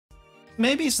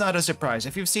maybe it's not a surprise.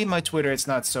 If you've seen my Twitter, it's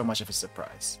not so much of a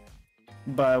surprise.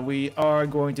 But we are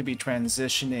going to be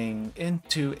transitioning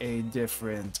into a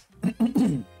different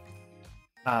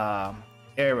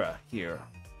era here.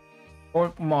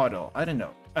 Or model. I don't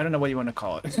know. I don't know what you want to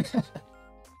call it.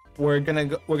 We're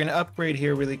gonna upgrade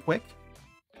here really quick.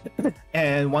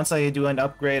 And once I do an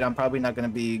upgrade, I'm probably not gonna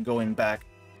be going back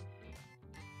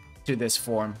to this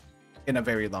form in a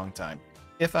very long time,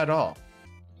 if at all.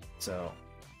 So,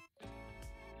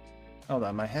 hold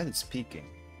on, my head is peeking.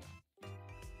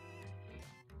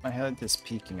 My head is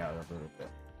peeking out a little bit,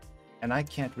 and I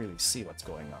can't really see what's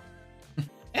going on.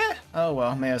 Oh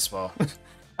well, may as well.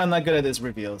 I'm not good at this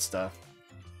reveal stuff,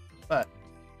 but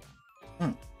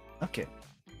okay.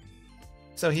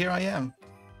 So here I am.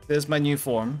 This is my new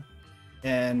form,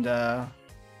 and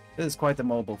this is quite the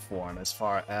mobile form as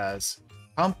far as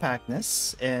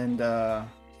compactness, and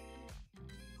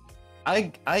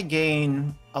I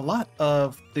gain a lot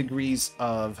of degrees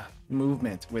of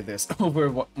movement with this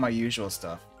over my usual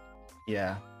stuff.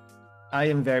 Yeah, I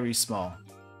am very small.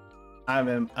 I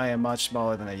am much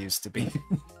smaller than I used to be.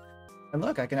 And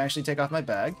look, I can actually take off my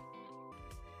bag.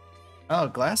 Oh,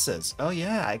 glasses. Oh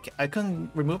yeah, I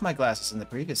couldn't remove my glasses in the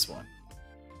previous one.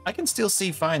 I can still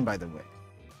see fine, by the way.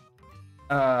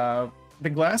 The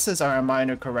glasses are a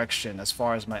minor correction as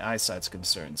far as my eyesight's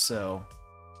concerned, so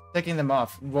taking them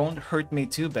off won't hurt me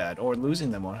too bad, or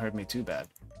losing them won't hurt me too bad.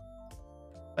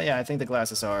 But yeah, I think the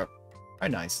glasses are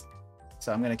nice,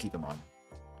 so I'm gonna keep them on.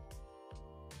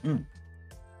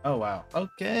 Oh wow.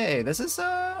 Okay, this is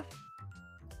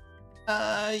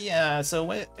yeah,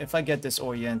 so if I get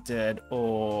disoriented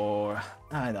or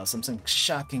I don't know, something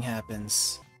shocking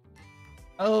happens.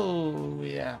 Oh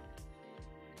yeah.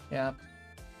 Yeah.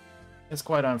 It's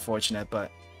quite unfortunate,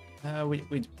 but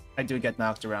I do get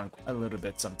knocked around a little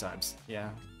bit sometimes. Yeah.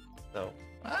 So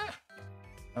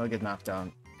I'll get knocked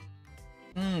down.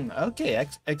 Okay,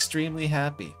 extremely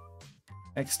happy.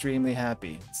 Extremely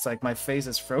happy. It's like my face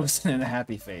is frozen in a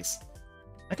happy face.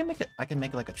 I can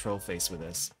make like a troll face with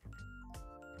this.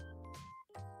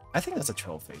 I think that's a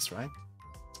troll face, right?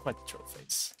 It's quite a troll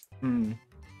face.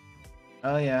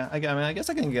 Oh yeah, I mean, I guess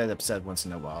I can get upset once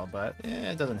in a while, but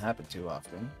it doesn't happen too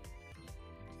often.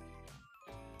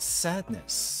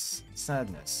 Sadness.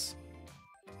 Sadness.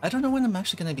 I don't know when I'm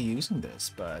actually gonna be using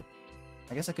this, but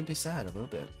I guess I could be sad a little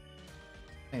bit.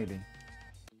 Maybe.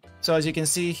 So as you can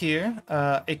see here,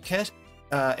 a Kashix.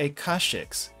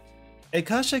 A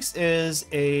Kashix is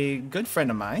a good friend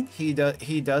of mine. He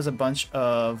does a bunch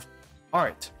of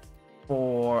art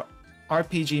for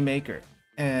RPG Maker,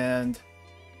 and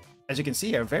as you can see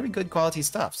here, very good quality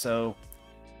stuff. So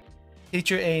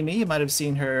teacher Amy, you might have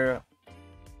seen her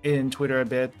in Twitter a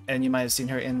bit, and you might have seen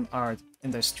her in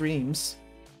their streams.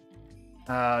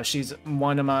 She's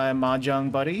one of my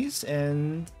mahjong buddies,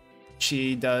 and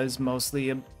she does mostly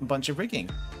a bunch of rigging.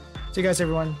 See you guys,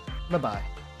 everyone. Bye-bye.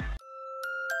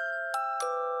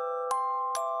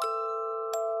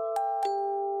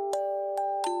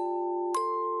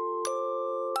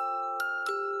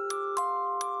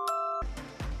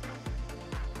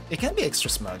 It can be extra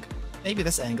smug. Maybe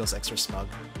this angle's extra smug.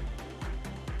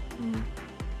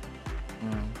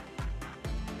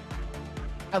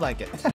 I like it.